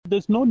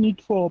There's no need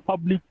for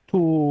public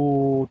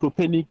to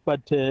panic,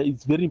 but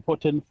it's very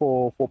important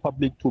for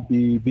public to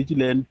be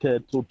vigilant,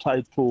 to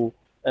try to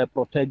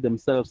protect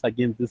themselves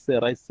against this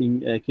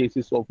rising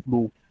cases of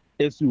flu.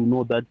 As you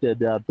know, that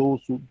there are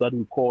those that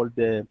we call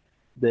the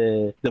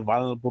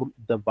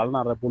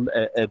vulnerable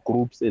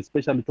groups,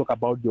 especially talk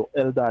about your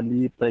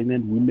elderly,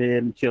 pregnant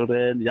women,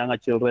 children, younger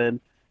children,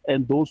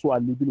 and those who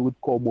are living with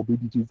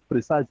comorbidities,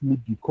 precisely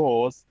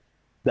because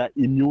the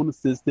immune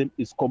system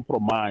is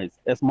compromised.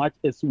 As much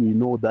as we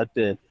know that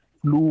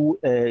flu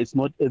is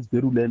not as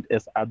virulent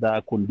as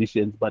other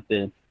conditions, but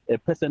a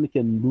person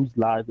can lose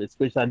life,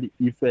 especially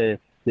if the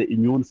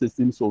immune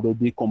system is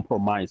already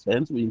compromised.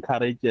 Hence, we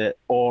encourage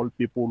all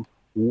people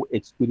who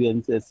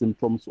experience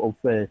symptoms of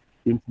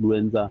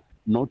influenza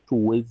not to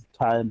waste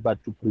time,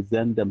 but to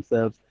present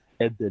themselves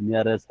at the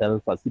nearest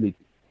health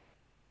facility.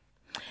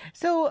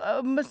 So,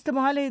 Mr.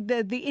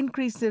 Mohale, the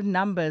increase in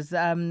numbers,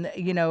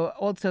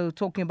 also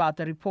talking about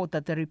the report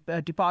that the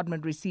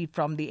department received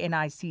from the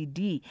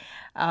NICD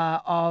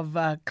of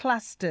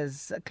cluster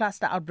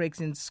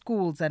outbreaks in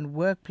schools and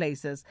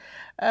workplaces.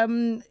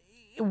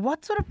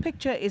 What sort of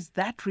picture is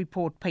that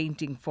report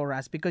painting for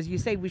us? Because you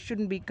say we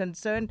shouldn't be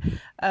concerned,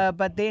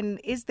 but then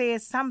is there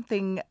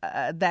something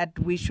that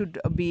we should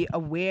be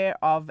aware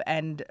of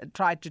and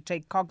try to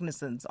take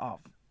cognizance of?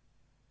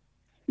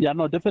 Yeah,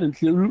 no,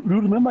 definitely. You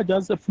remember,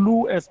 just the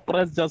flu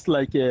spreads just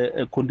like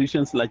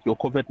conditions like your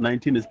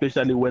COVID-19,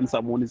 especially when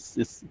someone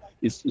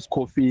is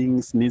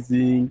coughing,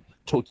 sneezing,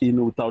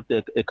 talking without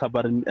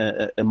covering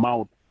a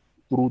mouth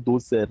through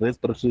those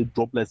respiratory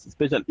droplets,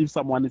 especially if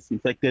someone is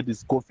infected,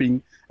 is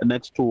coughing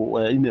next to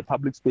in a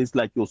public space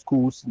like your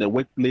schools, in a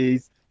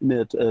workplace, in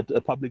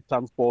a public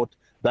transport,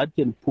 that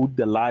can put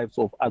the lives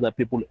of other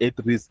people at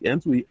risk.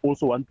 Hence, we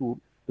also want to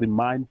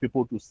remind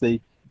people to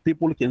say,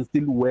 people can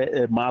still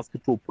wear a mask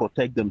to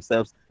protect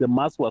themselves. The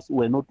masks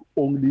were not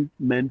only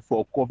meant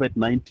for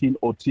COVID-19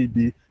 or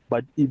TB,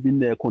 but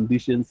even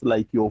conditions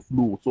like your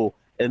flu. So,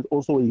 and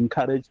also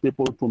encourage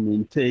people to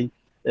maintain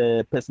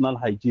personal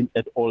hygiene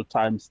at all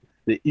times.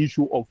 The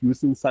issue of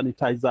using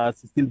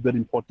sanitizers is still very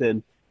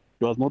important.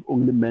 It was not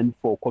only meant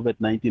for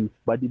COVID-19,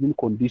 but even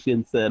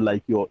conditions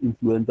like your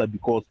influenza,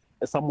 because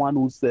someone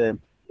who's a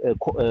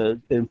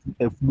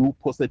flu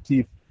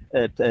positive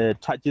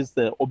touches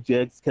the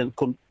objects,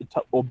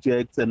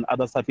 objects and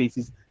other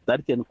surfaces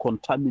that can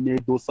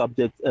contaminate those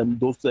subjects and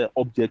those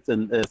objects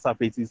and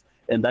surfaces,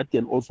 and that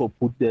can also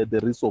put the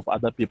risk of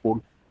other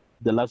people,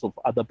 the lives of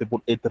other people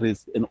at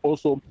risk. And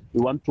also,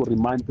 we want to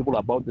remind people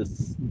about the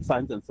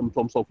signs and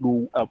symptoms of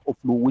flu,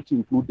 which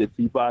include the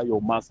fever,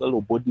 your muscle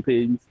or body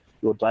pains,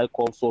 your dry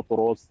cough, sore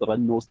throat,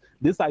 runny nose.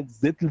 These are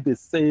exactly the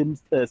same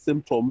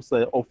symptoms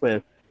of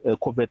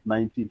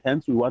COVID-19.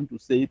 Hence, we want to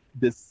say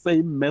the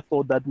same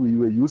method that we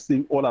were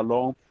using all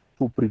along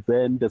to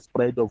prevent the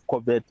spread of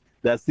COVID,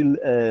 they are still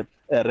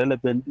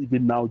relevant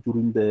even now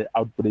during the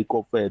outbreak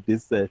of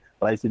this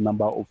rising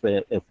number of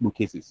flu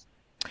cases.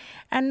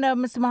 And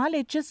Mr.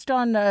 Mohale, just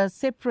on a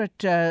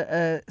separate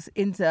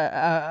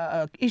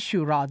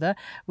issue,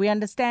 we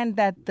understand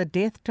that the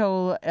death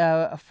toll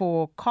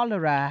for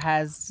cholera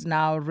has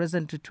now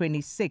risen to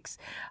 26.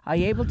 Are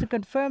you able to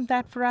confirm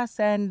that for us?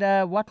 And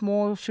what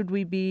more should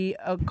we be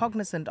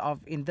cognizant of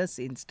in this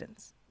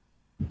instance?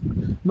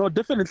 No,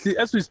 definitely.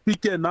 As we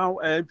speak now,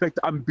 in fact,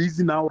 I'm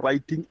busy now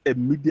writing a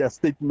media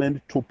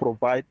statement to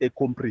provide a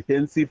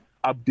comprehensive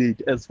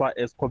update as far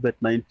as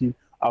COVID-19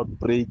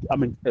 outbreak,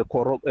 a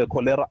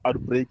cholera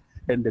outbreak,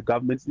 and the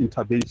government's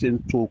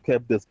intervention to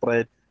curb the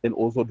spread and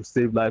also to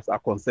save lives are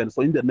concerned.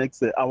 So in the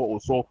next hour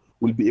or so,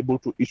 we'll be able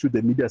to issue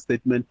the media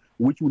statement,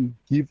 which will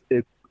give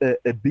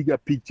a bigger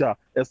picture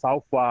as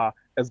how far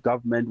as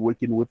government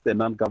working with the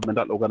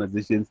non-governmental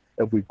organizations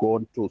have we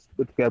gone to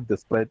curb the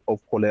spread of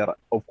cholera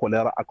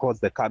across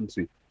the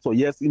country. So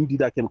yes,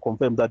 indeed, I can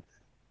confirm that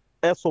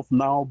as of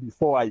now,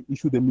 before I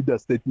issue the media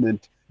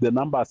statement, the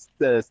numbers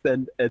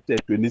stand at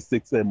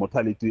 26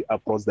 mortality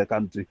across the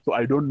country. So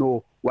I don't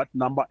know what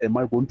number am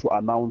I going to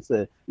announce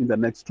in the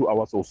next 2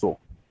 hours or so.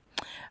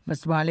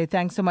 Mr. Mohale,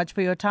 thanks so much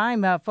for your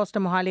time. Foster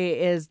Mohale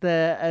is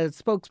the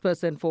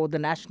spokesperson for the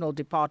National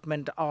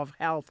Department of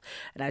Health.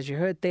 And as you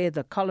heard there,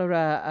 the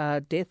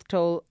cholera death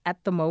toll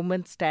at the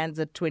moment stands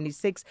at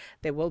 26.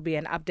 There will be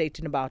an update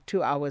in about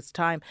 2 hours'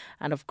 time.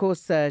 And of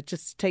course,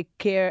 just take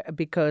care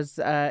because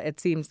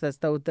it seems as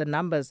though the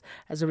numbers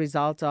as a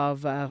result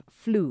of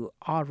flu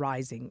are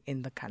rising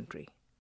in the country.